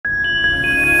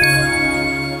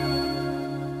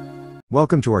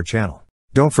Welcome to our channel.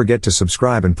 Don't forget to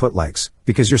subscribe and put likes,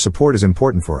 because your support is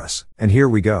important for us. And here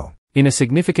we go. In a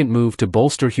significant move to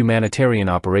bolster humanitarian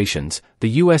operations, the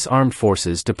U.S. Armed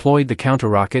Forces deployed the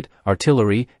counter-rocket,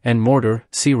 artillery, and mortar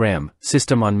 (CRAM)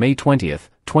 system on May 20,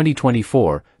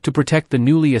 2024, to protect the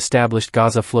newly established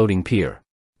Gaza floating pier.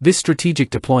 This strategic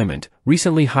deployment,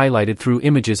 recently highlighted through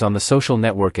images on the social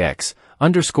network X,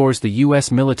 underscores the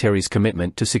U.S. military's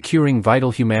commitment to securing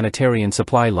vital humanitarian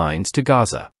supply lines to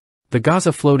Gaza. The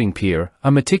Gaza floating pier,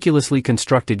 a meticulously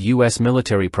constructed U.S.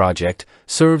 military project,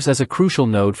 serves as a crucial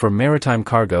node for maritime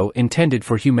cargo intended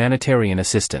for humanitarian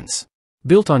assistance.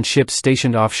 Built on ships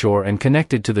stationed offshore and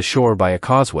connected to the shore by a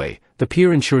causeway, the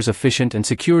pier ensures efficient and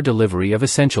secure delivery of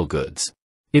essential goods.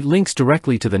 It links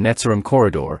directly to the Netzarim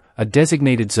corridor, a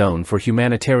designated zone for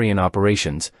humanitarian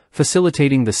operations,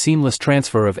 facilitating the seamless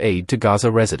transfer of aid to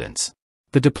Gaza residents.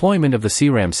 The deployment of the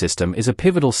CRAM system is a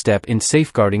pivotal step in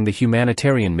safeguarding the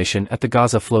humanitarian mission at the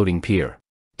Gaza floating pier.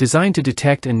 Designed to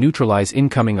detect and neutralize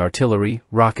incoming artillery,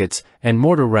 rockets, and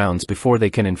mortar rounds before they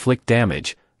can inflict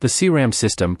damage, the CRAM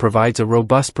system provides a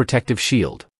robust protective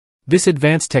shield. This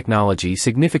advanced technology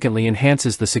significantly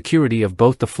enhances the security of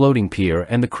both the floating pier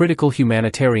and the critical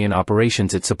humanitarian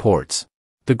operations it supports.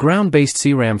 The ground-based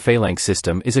CRAM Phalanx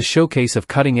system is a showcase of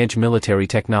cutting-edge military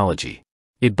technology.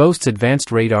 It boasts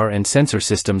advanced radar and sensor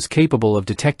systems capable of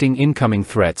detecting incoming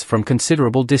threats from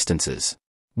considerable distances.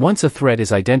 Once a threat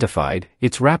is identified,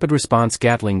 its rapid-response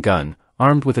Gatling gun,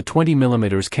 armed with a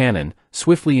 20mm cannon,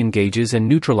 swiftly engages and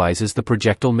neutralizes the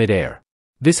projectile mid-air.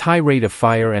 This high rate of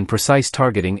fire and precise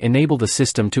targeting enable the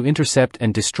system to intercept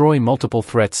and destroy multiple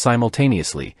threats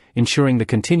simultaneously, ensuring the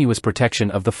continuous protection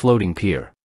of the floating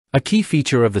pier. A key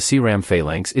feature of the CRAM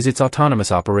Phalanx is its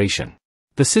autonomous operation.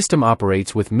 The system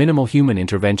operates with minimal human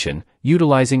intervention,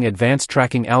 utilizing advanced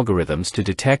tracking algorithms to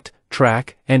detect,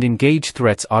 track, and engage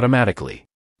threats automatically.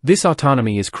 This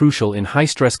autonomy is crucial in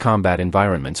high-stress combat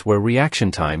environments where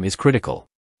reaction time is critical.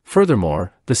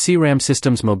 Furthermore, the CRAM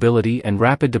system's mobility and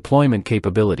rapid deployment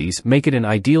capabilities make it an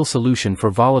ideal solution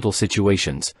for volatile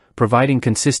situations, providing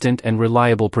consistent and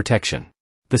reliable protection.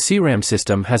 The CRAM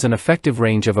system has an effective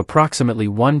range of approximately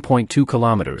 1.2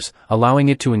 kilometers, allowing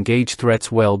it to engage threats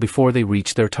well before they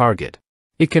reach their target.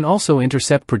 It can also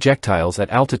intercept projectiles at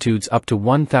altitudes up to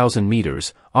 1,000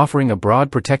 meters, offering a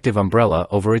broad protective umbrella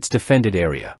over its defended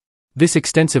area. This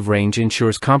extensive range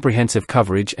ensures comprehensive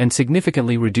coverage and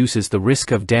significantly reduces the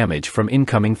risk of damage from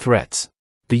incoming threats.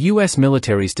 The U.S.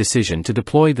 military's decision to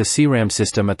deploy the CRAM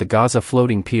system at the Gaza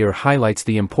floating pier highlights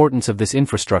the importance of this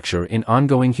infrastructure in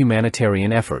ongoing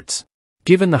humanitarian efforts.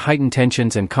 Given the heightened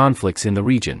tensions and conflicts in the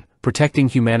region, protecting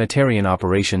humanitarian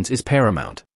operations is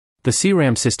paramount. The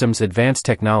CRAM system's advanced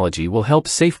technology will help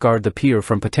safeguard the pier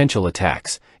from potential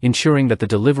attacks, ensuring that the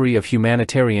delivery of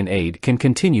humanitarian aid can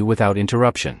continue without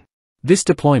interruption. This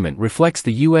deployment reflects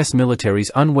the U.S.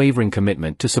 military's unwavering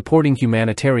commitment to supporting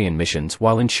humanitarian missions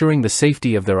while ensuring the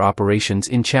safety of their operations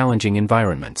in challenging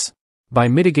environments. By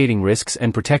mitigating risks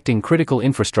and protecting critical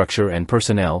infrastructure and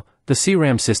personnel, the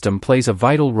CRAM system plays a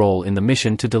vital role in the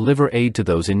mission to deliver aid to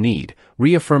those in need,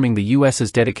 reaffirming the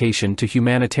U.S.'s dedication to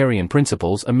humanitarian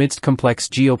principles amidst complex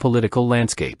geopolitical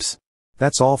landscapes.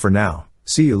 That's all for now.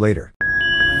 See you later.